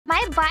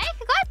bike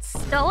got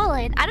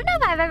stolen. I don't know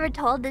if I've ever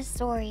told this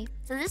story.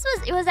 So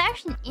it was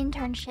actually an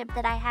internship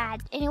that I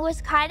had. And it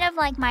was kind of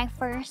like my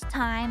first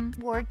time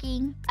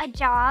working a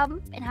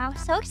job. And I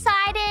was so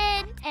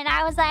excited. And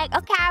I was like,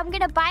 okay, I'm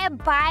gonna buy a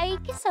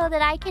bike so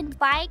that I can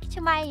bike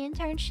to my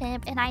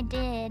internship. And I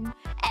did. And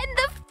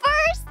the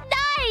first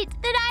night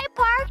that I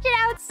parked it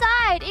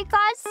outside, it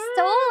got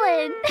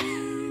stolen.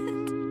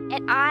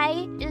 And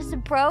I just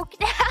broke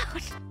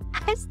down.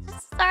 I just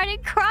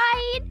started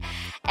crying.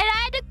 And I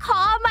had to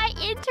call my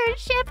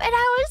internship. And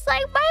I was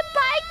like, my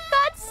bike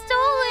got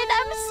stolen.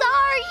 I'm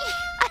sorry.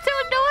 I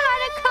don't know how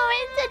to come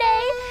in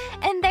today.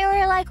 And they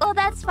were like, oh,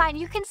 that's fine.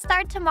 You can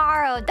start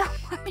tomorrow.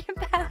 Don't worry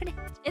about it.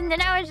 And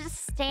then I was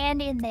just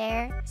standing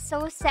there,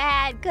 so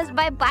sad, because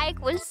my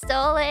bike was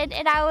stolen.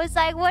 And I was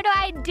like, what do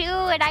I do?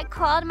 And I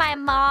called my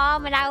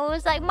mom. And I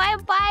was like, my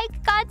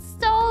bike got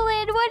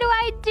stolen. What do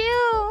I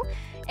do?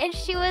 And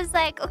she was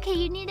like, okay,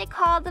 you need to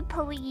call the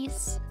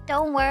police.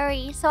 Don't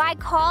worry. So I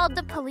called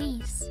the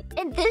police.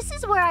 And this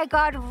is where I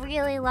got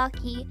really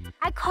lucky.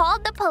 I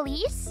called the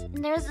police,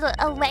 and there's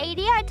a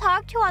lady I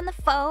talked to on the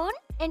phone.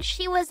 And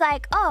she was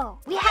like, oh,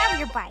 we have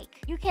your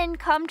bike. You can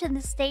come to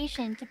the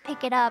station to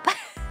pick it up.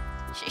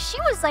 She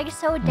was like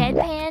so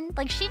deadpan.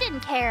 Like, she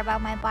didn't care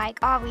about my bike,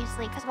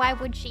 obviously, because why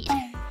would she?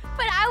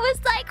 But I was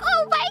like,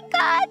 oh my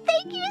god,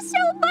 thank you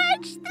so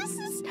much.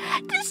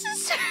 This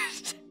is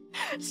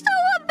so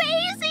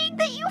amazing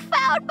that you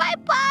found my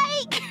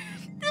bike.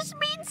 This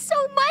means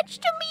so much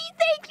to me.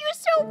 Thank you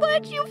so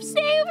much. You've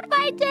saved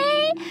my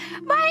day,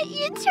 my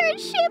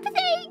internship.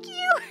 Thank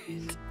you.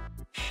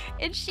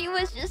 And she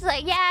was just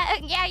like,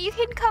 yeah, you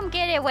can come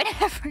get it,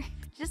 whatever.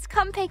 Just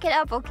come pick it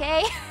up,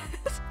 okay?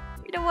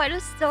 We don't want to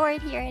store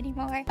it here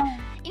anymore.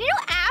 You know,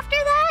 after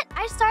that,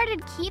 I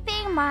started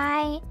keeping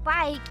my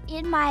bike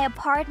in my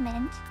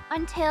apartment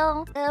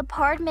until the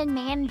apartment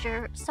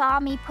manager saw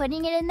me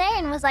putting it in there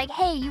and was like,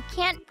 hey, you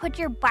can't put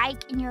your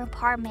bike in your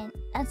apartment.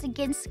 That's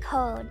against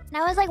code. And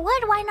I was like,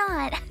 what? Why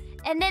not?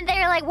 And then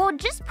they're like, well,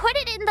 just put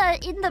it in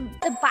the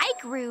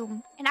bike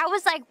room. And I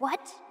was like,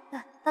 what?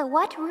 The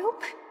what room?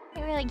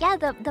 They were like, yeah,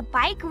 the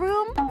bike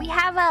room. We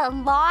have a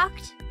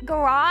locked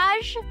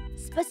garage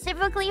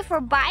specifically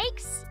for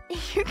bikes.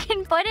 You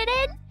can put it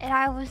in. And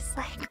I was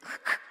like,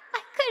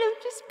 I could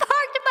have just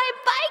parked my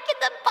bike in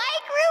the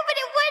bike room and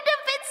it wouldn't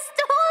have been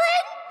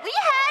stolen. We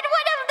had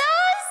one of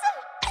those.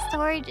 The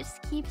story just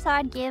keeps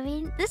on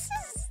giving. This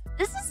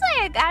is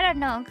like, I don't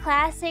know,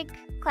 classic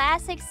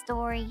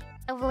story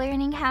of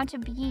learning how to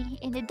be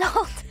an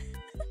adult.